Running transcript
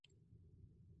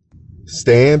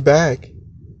stand back,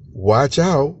 watch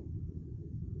out,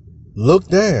 look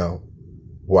down,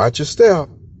 watch your step,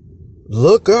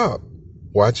 look up,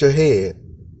 watch your head.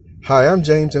 Hi, I'm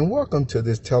James, and welcome to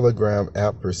this Telegram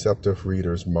app Perceptive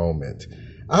Readers Moment.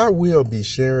 I will be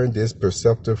sharing this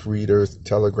Perceptive Readers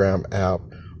Telegram app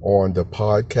on the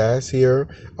podcast here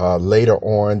later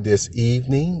on this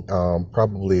evening,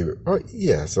 probably,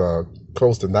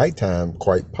 close to nighttime,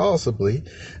 quite possibly,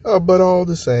 but all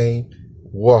the same,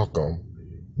 welcome.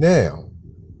 Now,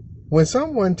 when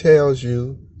someone tells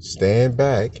you, stand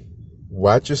back,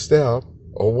 watch your step,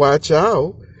 or watch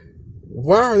out,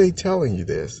 why are they telling you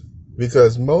this?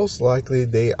 Because most likely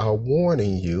they are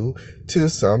warning you to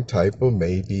some type of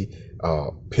maybe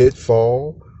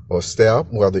pitfall or step,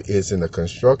 whether it's in a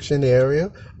construction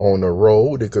area, on a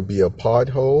road, it could be a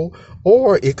pothole,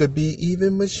 or it could be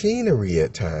even machinery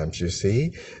at times, you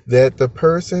see, that the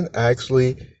person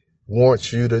actually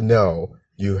wants you to know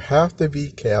you have to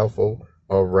be careful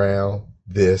around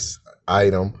this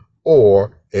item,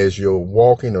 or as you're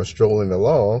walking or strolling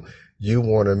along, you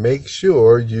want to make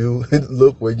sure you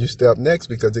look where you step next,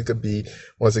 because it could be,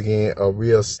 once again, a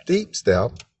real steep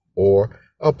step or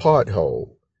a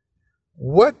pothole.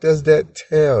 What does that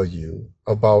tell you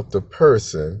about the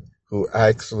person who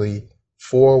actually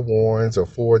forewarns or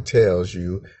foretells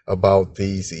you about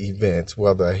these events,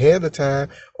 whether ahead of time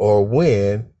or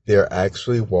when they're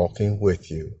actually walking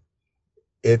with you?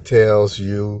 It tells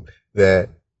you that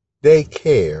they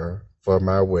care for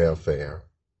my welfare.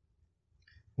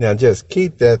 Now, just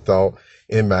keep that thought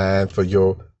in mind for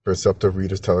your Perceptive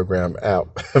Readers Telegram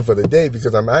app for the day,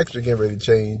 because I'm actually getting ready to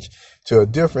change to a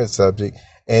different subject,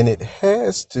 and it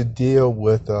has to deal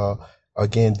with,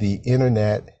 again, the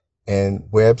internet and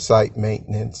website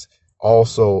maintenance,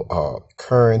 also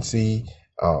currency.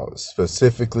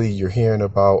 Specifically, you're hearing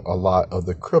about a lot of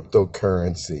the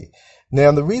cryptocurrency.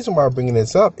 Now, the reason why I'm bringing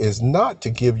this up is not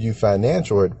to give you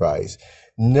financial advice.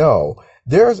 No,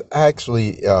 there's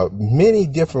actually many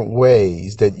different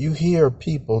ways that you hear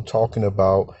people talking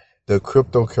about the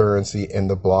cryptocurrency and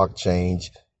the blockchain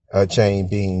chain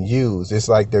being used. It's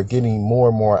like they're getting more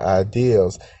and more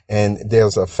ideas, and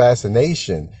there's a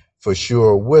fascination for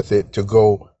sure with it to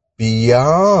go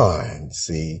beyond,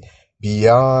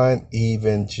 beyond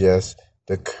even just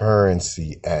the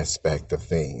currency aspect of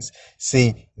things.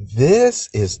 See, this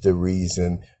is the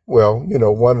reason,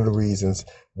 one of the reasons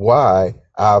why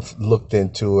I've looked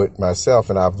into it myself,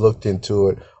 and I've looked into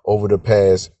it over the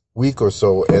past week or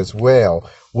so as well.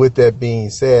 With that being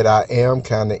said, I am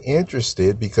kind of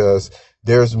interested because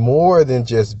there's more than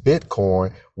just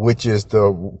Bitcoin, which is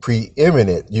the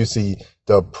preeminent, you see,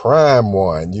 the prime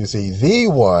one, you see, the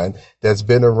one that's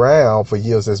been around for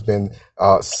years, that's been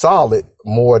solid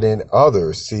more than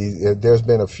others. See, there's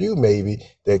been a few maybe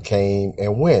that came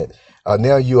and went.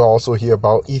 Now you also hear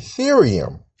about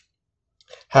Ethereum.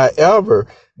 However,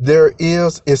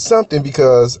 it's something,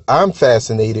 because I'm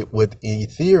fascinated with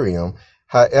Ethereum.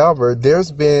 However,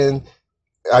 there's been,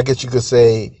 I guess you could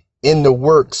say, in the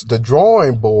works, the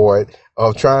drawing board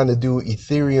of trying to do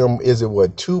Ethereum, is it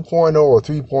 2.0 or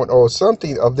 3.0,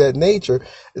 something of that nature,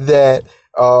 that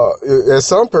as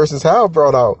some persons have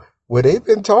brought out, well, they've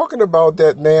been talking about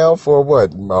that now for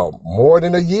more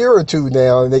than a year or two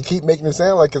now, and they keep making it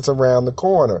sound like it's around the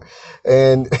corner.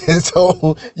 And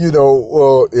so,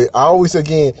 I always,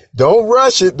 again, don't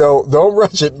rush it though. Don't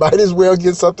rush it. Might as well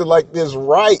get something like this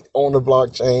right on the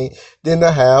blockchain than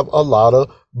to have a lot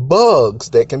of bugs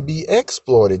that can be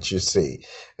exploited, you see.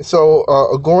 So,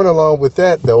 going along with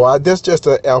that though, that's just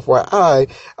a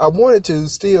FYI. I wanted to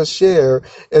still share,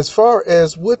 as far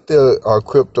as with the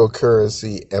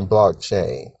cryptocurrency and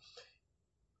blockchain,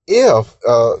 if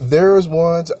there's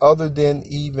ones other than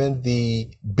even the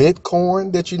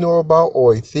Bitcoin that you know about,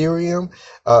 or Ethereum,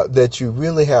 that you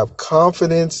really have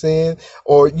confidence in,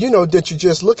 or, that you're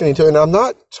just looking into. And I'm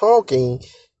not talking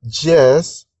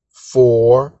just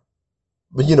for,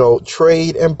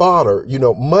 trade and barter,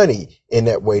 money in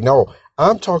that way. No,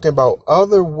 I'm talking about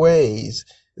other ways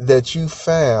that you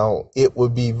found it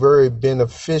would be very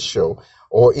beneficial,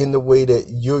 or in the way that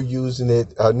you're using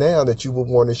it now, that you would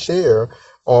want to share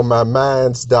on my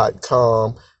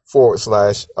minds.com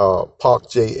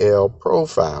 /PocJL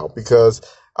profile, because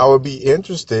I would be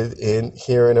interested in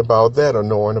hearing about that or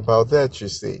knowing about that, you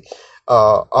see.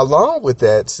 Along with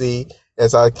that, see,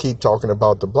 as I keep talking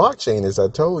about the blockchain, as I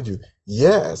told you,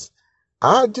 yes,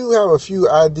 I do have a few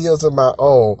ideas of my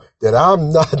own that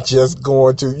I'm not just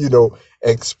going to,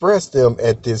 express them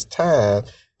at this time,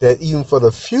 that even for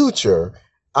the future,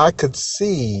 I could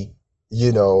see,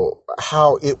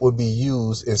 how it would be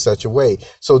used in such a way.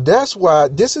 So that's why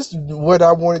this is what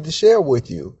I wanted to share with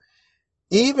you.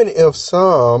 even if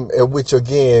some, which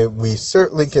again, we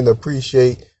certainly can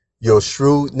appreciate your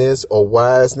shrewdness or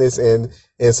wiseness, and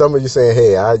some of you saying,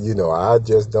 hey, I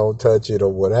just don't touch it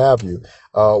or what have you.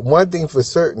 One thing for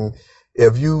certain,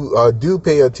 if you do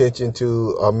pay attention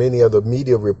to many of the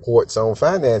media reports on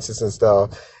finances and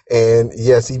stuff, and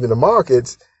yes, even the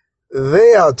markets,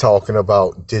 they are talking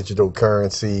about digital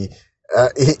currency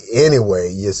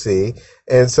anyway, you see.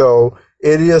 And so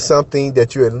it is something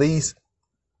that you at least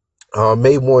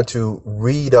may want to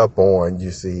read up on,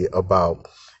 you see, about.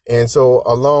 And so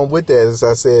along with that, as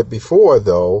I said before,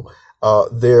 though,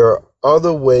 there are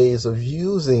other ways of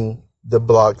using the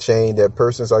blockchain that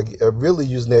persons are really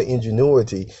using their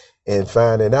ingenuity and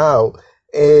finding out.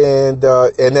 And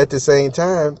at the same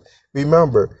time,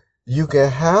 remember, you can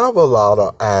have a lot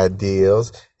of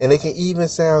ideas and they can even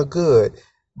sound good,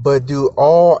 but do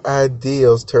all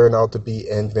ideas turn out to be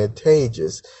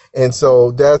advantageous? And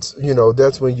so that's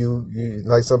when you,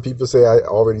 like some people say I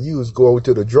already use, go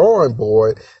to the drawing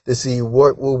board to see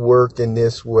what will work in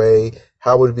this way.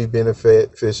 How would it be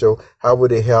beneficial? How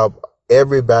would it help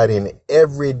everybody in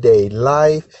everyday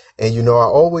life? And I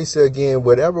always say again,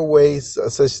 whatever ways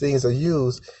such things are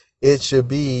used, it should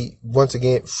be, once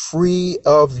again, free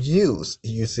of use.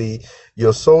 You see,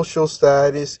 your social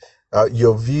status,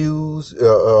 your views,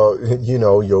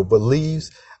 your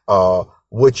beliefs,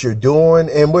 what you're doing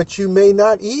and what you may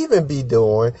not even be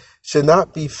doing should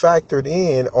not be factored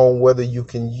in on whether you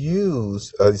can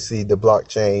use, the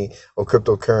blockchain or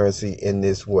cryptocurrency in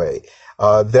this way.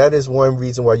 That is one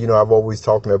reason why, I've always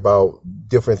talking about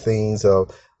different things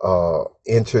of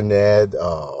internet,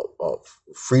 of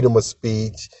freedom of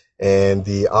speech, and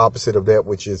the opposite of that,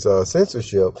 which is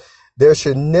censorship. There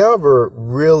should never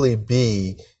really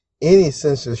be any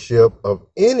censorship of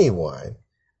anyone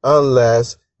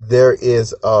unless there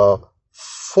is a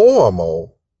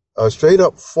straight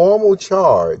up formal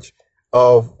charge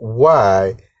of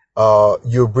why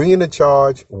you're bringing a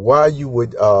charge, why you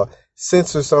would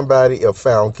censor somebody if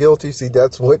found guilty. See,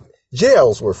 that's what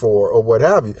jails were for or what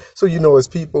have you. So, as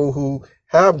people who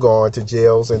have gone to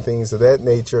jails and things of that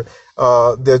nature,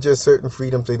 there are just certain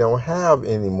freedoms they don't have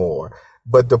anymore.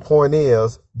 But the point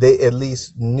is, they at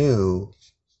least knew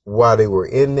why they were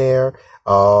in there.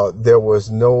 There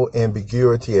was no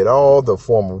ambiguity at all. The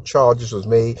formal charges was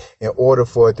made in order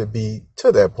for it to be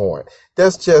to that point.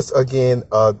 That's just, again,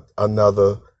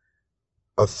 another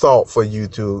thought for you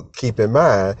to keep in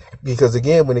mind, because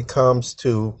again, when it comes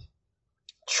to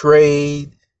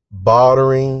trade,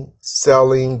 bartering,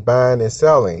 selling, buying and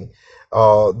selling,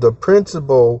 the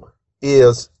principle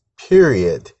is,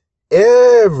 period,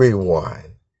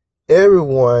 everyone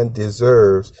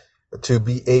deserves to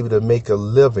be able to make a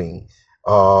living,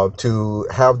 to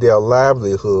have their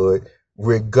livelihood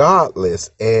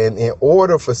regardless. And in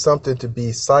order for something to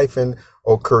be siphoned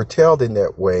or curtailed in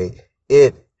that way,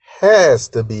 it has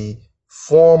to be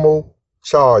formal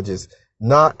charges,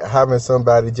 not having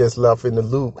somebody just left in the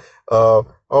loop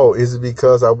of, oh, is it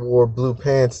because I wore blue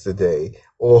pants today?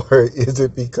 Or is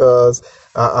it because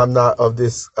I'm not of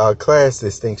this class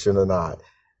distinction or not?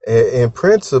 In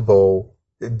principle,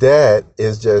 that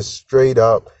is just straight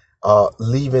up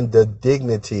leaving the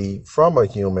dignity from a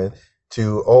human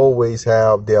to always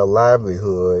have their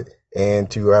livelihood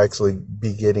and to actually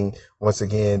be getting, once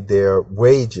again, their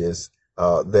wages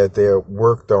that they're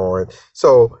worked on.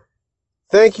 So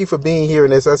thank you for being here.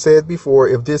 And as I said before,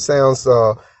 if this sounds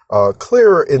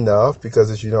clearer enough, because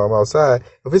as you know, I'm outside,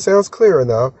 if it sounds clear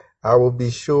enough, I will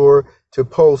be sure to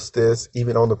post this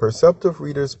even on the Perceptive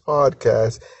Readers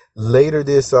podcast later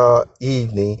this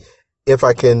evening. If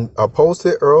I can post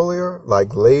it earlier,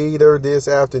 like later this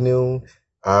afternoon,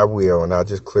 I will, and I'll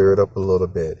just clear it up a little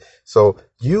bit. So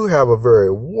you have a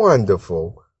very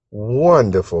wonderful,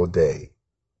 wonderful day.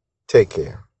 Take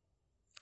care.